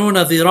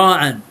سَبْعُونَ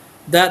ذِرَاعًا,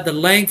 that the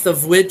length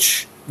of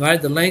which,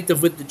 right, the length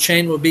of which the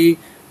chain will be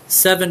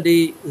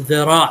 70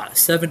 dhira'.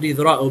 70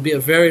 dhira' will be a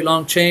very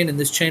long chain, and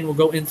this chain will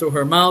go in through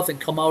her mouth and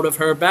come out of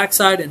her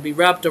backside and be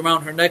wrapped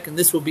around her neck, and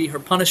this will be her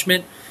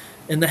punishment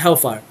in the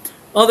hellfire.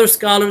 Other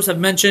scholars have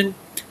mentioned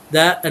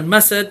that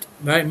al-masad,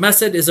 right,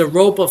 masad is a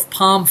rope of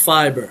palm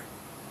fiber,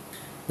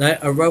 right,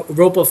 a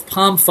rope of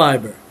palm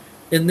fiber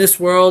in this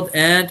world,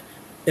 and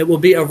it will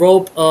be a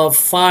rope of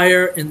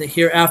fire in the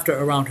hereafter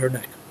around her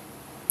neck.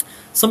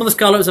 Some of the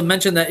scholars have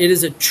mentioned that it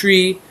is a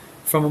tree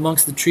from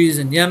amongst the trees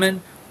in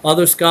Yemen.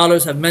 Other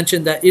scholars have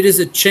mentioned that it is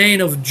a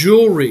chain of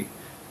jewelry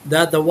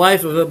that the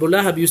wife of Abu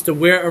Lahab used to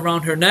wear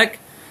around her neck,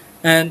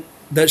 and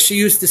that she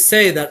used to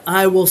say that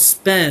I will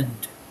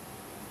spend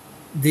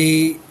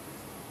the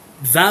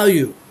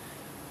value,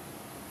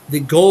 the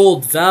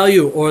gold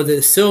value or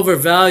the silver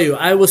value,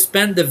 I will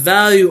spend the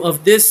value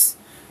of this,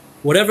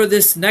 whatever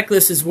this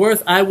necklace is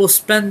worth, I will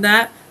spend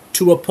that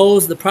to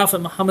oppose the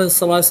Prophet Muhammad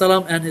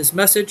ﷺ and his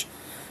message.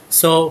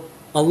 So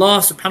Allah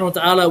subhanahu wa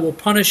ta'ala will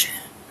punish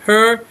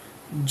her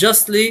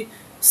justly,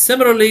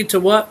 similarly to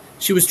what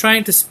she was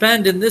trying to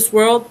spend in this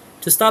world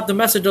to stop the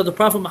message of the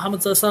Prophet Muhammad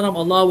ﷺ.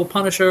 Allah will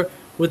punish her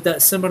with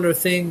that similar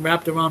thing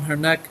wrapped around her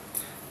neck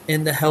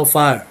in the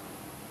hellfire.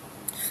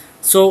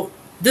 So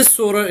this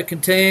surah, it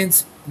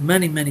contains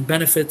many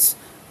benefits,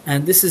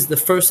 and this is the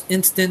first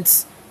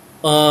instance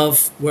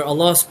of where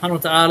Allah subhanahu wa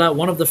ta'ala,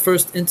 one of the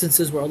first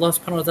instances where Allah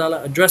subhanahu wa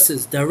ta'ala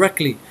addresses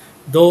directly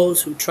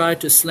those who try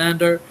to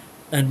slander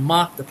and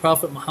mock the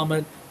Prophet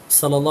Muhammad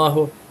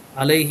sallallahu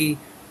alayhi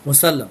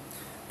wasallam.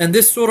 And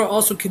this surah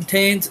also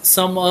contains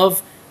some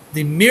of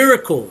the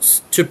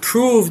miracles to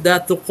prove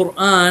that the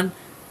Quran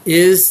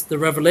is the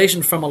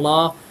revelation from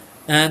Allah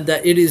and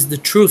that it is the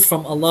truth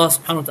from Allah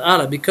subhanahu wa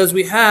ta'ala, because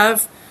we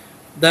have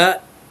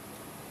that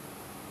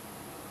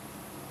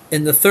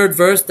in the third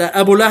verse that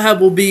Abu Lahab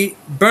will be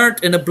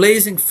burnt in a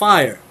blazing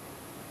fire.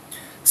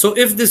 So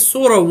if this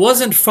surah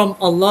wasn't from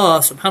Allah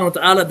subhanahu wa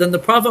ta'ala, then the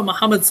Prophet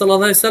Muhammad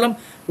sallallahu alayhi wa sallam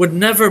would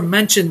never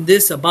mention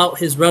this about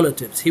his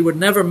relatives. He would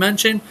never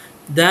mention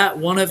that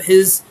one of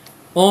his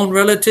own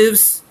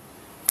relatives,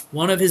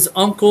 one of his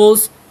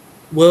uncles,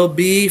 will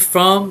be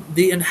from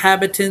the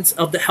inhabitants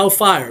of the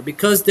hellfire,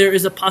 because there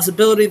is a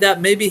possibility that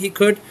maybe he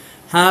could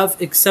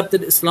have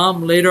accepted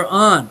Islam later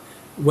on,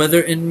 whether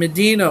in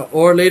Medina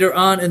or later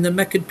on in the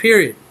Meccan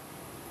period.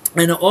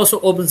 And it also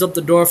opens up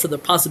the door for the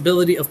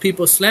possibility of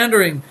people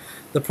slandering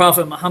the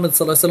Prophet Muhammad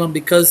ﷺ,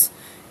 because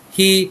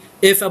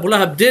if Abu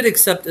Lahab did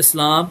accept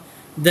Islam,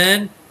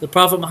 then the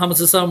Prophet Muhammad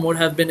ﷺ would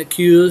have been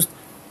accused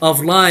of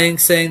lying,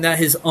 saying that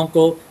his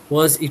uncle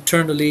was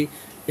eternally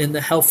in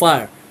the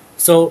hellfire.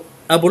 So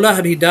Abu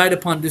Lahab, he died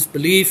upon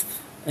disbelief,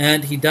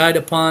 and he died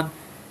upon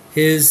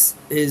his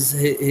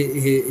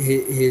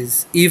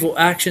evil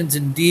actions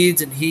and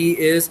deeds, and he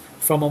is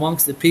from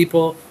amongst the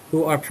people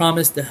who are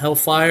promised the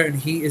hellfire, and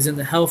he is in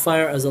the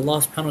hellfire, as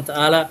Allah subhanahu wa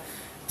ta'ala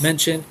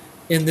mentioned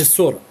in this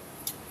surah.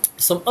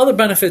 Some other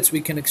benefits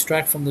we can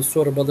extract from this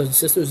surah, brothers and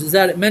sisters, is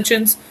that it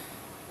mentions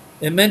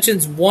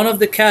one of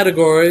the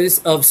categories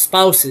of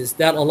spouses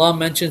that Allah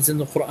mentions in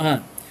the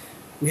Quran.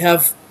 We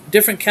have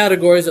different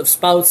categories of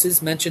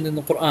spouses mentioned in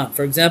the Quran.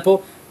 For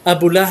example,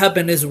 Abu Lahab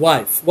and his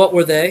wife. What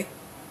were they?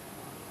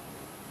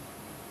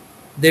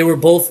 They were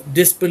both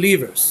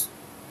disbelievers.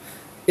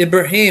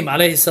 Ibrahim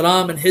alayhi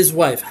salam and his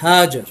wife,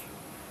 Hajar.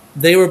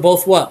 They were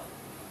both what?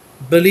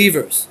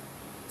 Believers.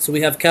 So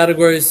we have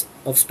categories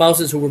of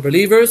spouses who were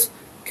believers,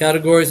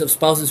 categories of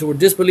spouses who were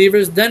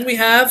disbelievers. Then we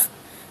have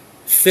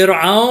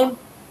Fir'aun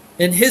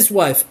and his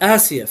wife,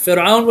 Asiyah.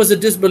 Fir'aun was a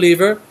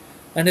disbeliever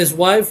and his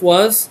wife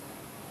was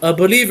a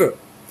believer.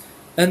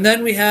 And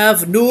then we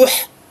have Nuh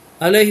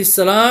alayhi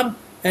salam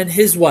and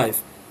his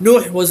wife.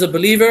 Nuh was a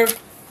believer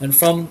and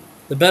from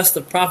the best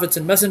of prophets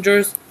and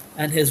messengers,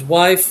 and his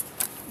wife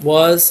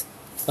was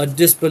a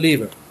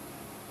disbeliever.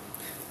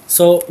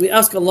 So we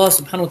ask Allah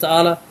subhanahu wa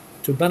ta'ala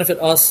to benefit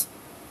us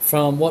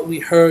from what we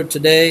heard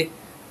today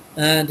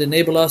and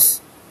enable us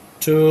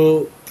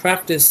to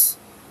practice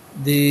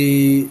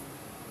the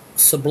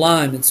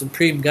sublime and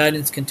supreme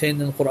guidance contained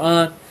in the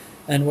Quran,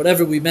 and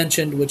whatever we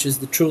mentioned which is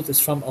the truth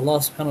is from Allah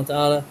subhanahu wa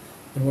ta'ala,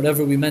 and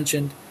whatever we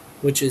mentioned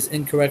which is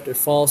incorrect or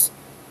false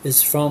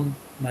is from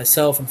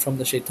myself and from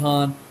the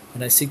shaitan,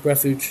 and I seek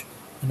refuge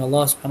in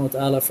Allah subhanahu wa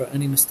ta'ala for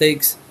any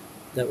mistakes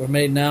that were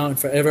made now and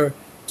forever.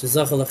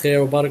 Jazakallah khair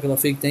wa barakallah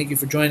feek. Thank you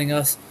for joining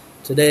us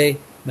today.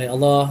 May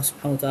Allah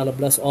subhanahu wa ta'ala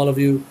bless all of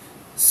you.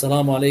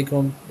 Assalamu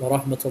alaikum wa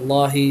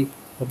rahmatullahi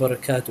wa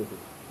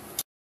barakatuhu.